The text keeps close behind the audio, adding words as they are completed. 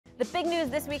The big news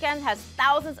this weekend has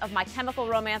thousands of My Chemical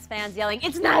Romance fans yelling,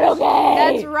 "It's not okay!"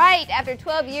 That's right. After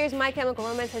 12 years, My Chemical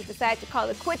Romance has decided to call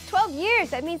it quits. 12 years!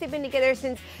 That means they've been together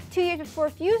since 2 years before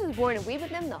Fuse was born, and we've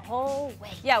been with them the whole way.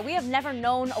 Yeah, we have never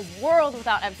known a world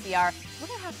without MCR. We're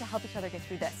gonna have to help each other get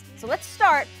through this. So let's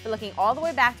start by looking all the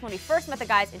way back to when we first met the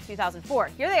guys in 2004.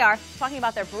 Here they are, talking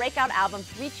about their breakout album,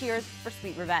 3 Cheers for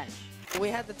Sweet Revenge. We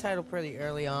had the title pretty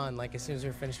early on, like as soon as we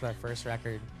were finished with our first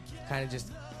record, kind of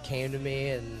just came to me,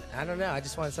 and I don't know, I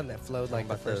just wanted something that flowed like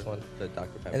the first one. The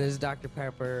Dr. Pepper. And it was Dr.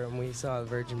 Pepper, and we saw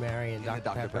Virgin Mary and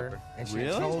Dr. Pepper, and she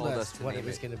told us what it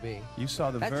was going to be. You saw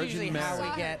the That's Virgin usually Mary. how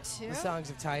we get the songs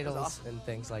of titles and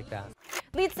things like that.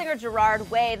 Lead singer Gerard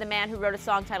Way, the man who wrote a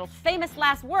song titled Famous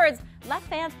Last Words, left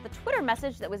fans with a Twitter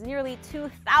message that was nearly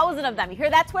 2,000 of them. You hear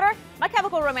that, Twitter? My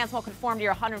Chemical Romance won't conform to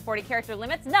your 140 character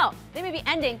limits. No, they may be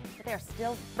ending, but they are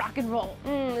still rock and roll.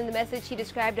 In the message he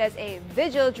described as a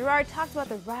vigil, Gerard talked about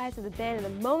the rise of the band and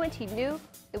the moment he knew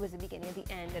it was the beginning of the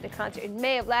end. At a concert in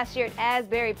May of last year at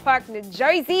Asbury Park, New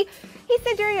Jersey, he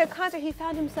said during a concert he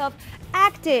found himself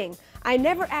acting. "I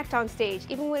never act on stage,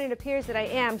 even when it appears that I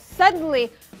am.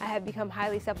 Suddenly, I have become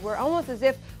highly self-aware, almost as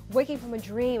if waking from a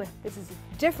dream. This is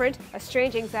different, a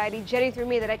strange anxiety jetting through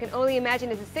me that I can only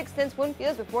imagine is a sixth sense one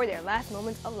feels before their last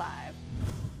moments alive."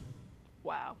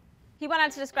 Wow. He went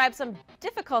on to describe some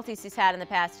difficulties he's had in the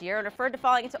past year and referred to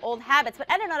falling into old habits, but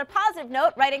ended on a positive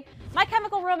note, writing, "My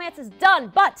Chemical Romance is done,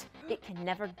 but it can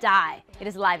never die. It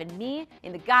is alive in me,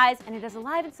 in the guys, and it is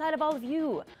alive inside of all of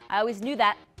you. I always knew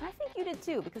that, and I think you did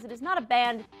too, because it is not a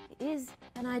band, it is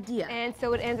an idea." And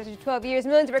so it ends after 12 years.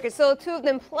 Millions of records sold, 2 of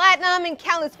them platinum, and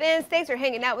countless fans. Thanks for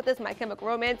hanging out with us, My Chemical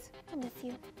Romance. I miss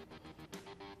you.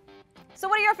 So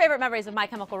what are your favorite memories of My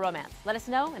Chemical Romance? Let us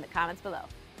know in the comments below.